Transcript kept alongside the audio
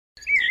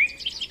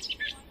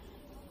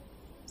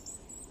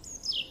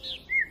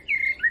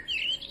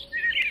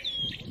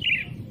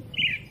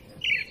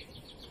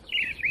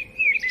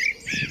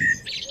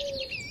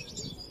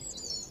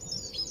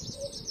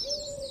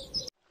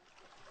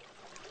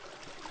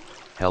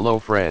Hello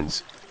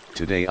friends,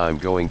 today I'm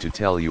going to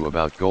tell you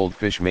about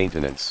goldfish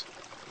maintenance.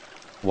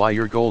 Why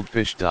your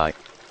goldfish die,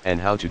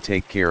 and how to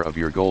take care of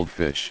your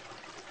goldfish.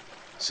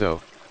 So,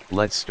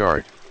 let's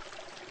start.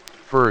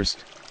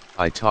 First,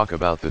 I talk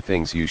about the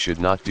things you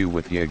should not do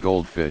with your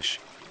goldfish.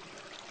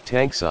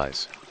 Tank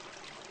size,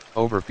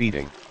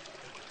 overfeeding,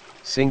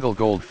 single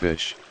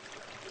goldfish,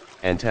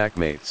 and tank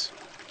mates.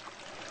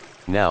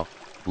 Now,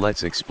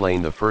 let's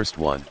explain the first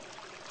one.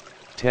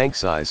 Tank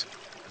size.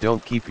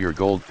 Don't keep your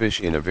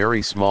goldfish in a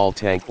very small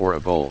tank or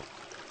a bowl.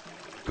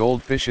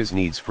 Goldfishes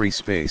needs free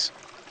space.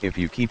 If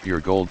you keep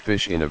your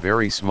goldfish in a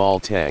very small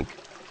tank,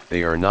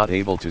 they are not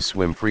able to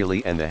swim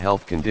freely and the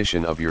health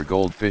condition of your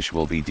goldfish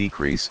will be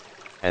decrease,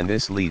 and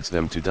this leads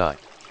them to die.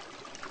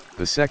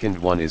 The second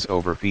one is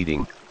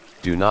overfeeding.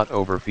 Do not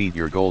overfeed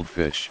your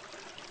goldfish.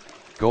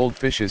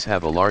 Goldfishes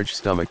have a large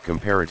stomach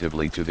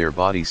comparatively to their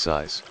body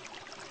size.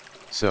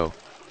 So,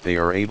 they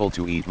are able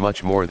to eat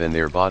much more than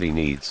their body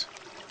needs.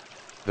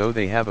 Though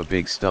they have a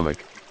big stomach,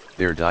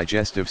 their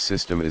digestive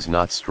system is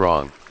not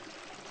strong.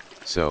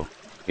 So,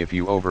 if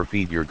you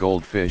overfeed your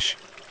goldfish,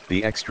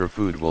 the extra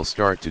food will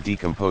start to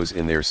decompose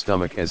in their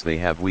stomach as they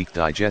have weak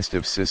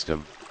digestive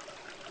system.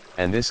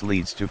 And this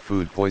leads to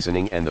food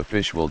poisoning and the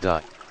fish will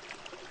die.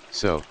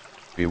 So,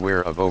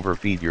 beware of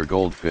overfeed your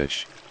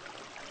goldfish.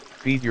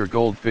 Feed your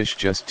goldfish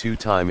just 2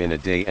 times in a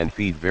day and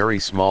feed very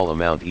small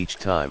amount each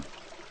time.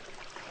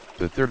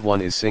 The third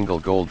one is single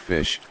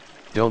goldfish.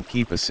 Don't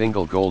keep a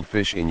single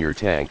goldfish in your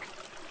tank.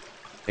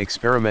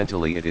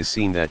 Experimentally it is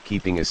seen that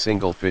keeping a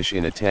single fish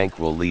in a tank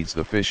will leads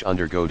the fish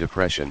undergo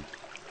depression.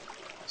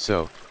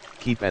 So,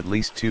 keep at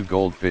least 2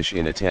 goldfish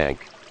in a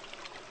tank.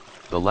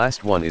 The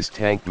last one is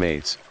tank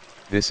mates.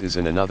 This is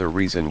another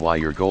reason why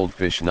your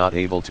goldfish not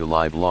able to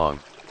live long.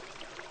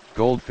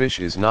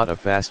 Goldfish is not a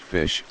fast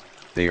fish,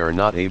 they are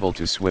not able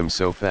to swim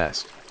so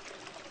fast.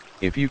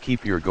 If you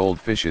keep your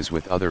goldfishes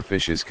with other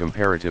fishes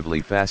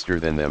comparatively faster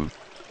than them,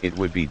 it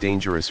would be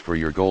dangerous for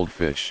your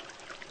goldfish.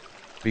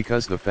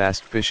 Because the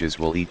fast fishes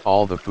will eat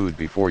all the food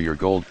before your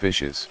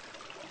goldfishes.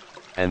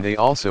 And they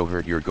also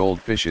hurt your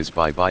goldfishes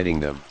by biting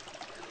them.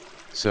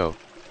 So,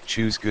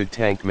 choose good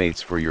tank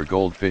mates for your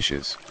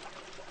goldfishes.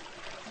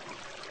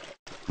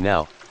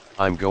 Now,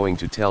 I'm going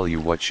to tell you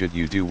what should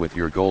you do with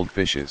your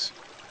goldfishes.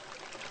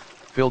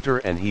 Filter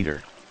and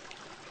heater.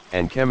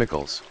 And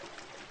chemicals.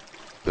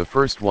 The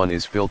first one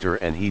is filter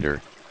and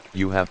heater.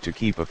 You have to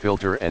keep a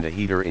filter and a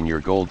heater in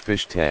your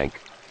goldfish tank.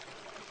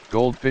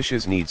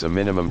 Goldfishes needs a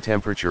minimum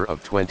temperature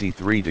of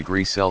 23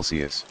 degrees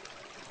Celsius.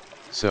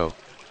 So,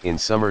 in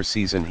summer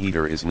season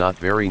heater is not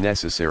very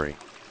necessary.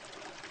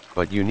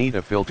 But you need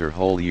a filter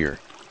whole year.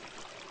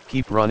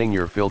 Keep running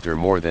your filter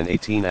more than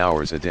 18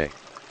 hours a day.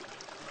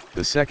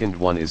 The second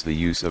one is the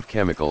use of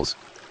chemicals,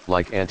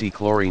 like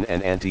anti-chlorine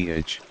and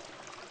anti-itch.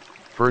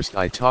 First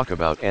I talk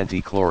about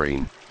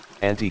anti-chlorine.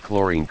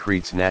 Anti-chlorine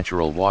creates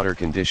natural water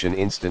condition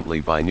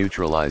instantly by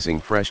neutralizing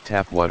fresh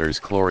tap water's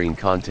chlorine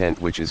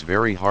content, which is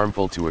very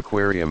harmful to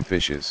aquarium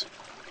fishes.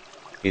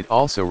 It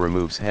also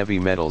removes heavy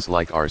metals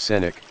like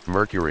arsenic,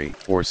 mercury,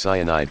 or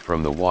cyanide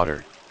from the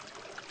water.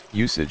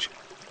 Usage: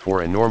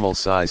 for a normal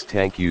size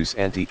tank, use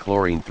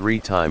anti-chlorine 3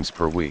 times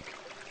per week.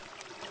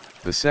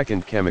 The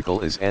second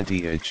chemical is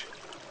anti-itch.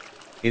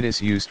 It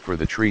is used for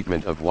the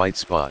treatment of white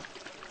spot.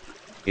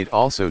 It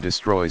also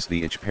destroys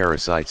the itch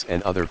parasites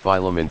and other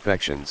phylum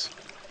infections.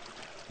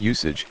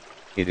 Usage: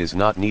 it is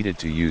not needed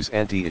to use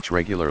anti-itch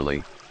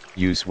regularly,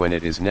 use when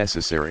it is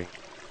necessary.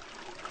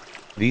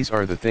 These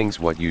are the things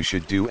what you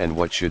should do and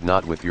what should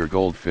not with your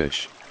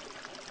goldfish.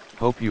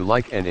 Hope you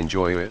like and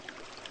enjoy it.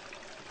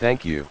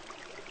 Thank you.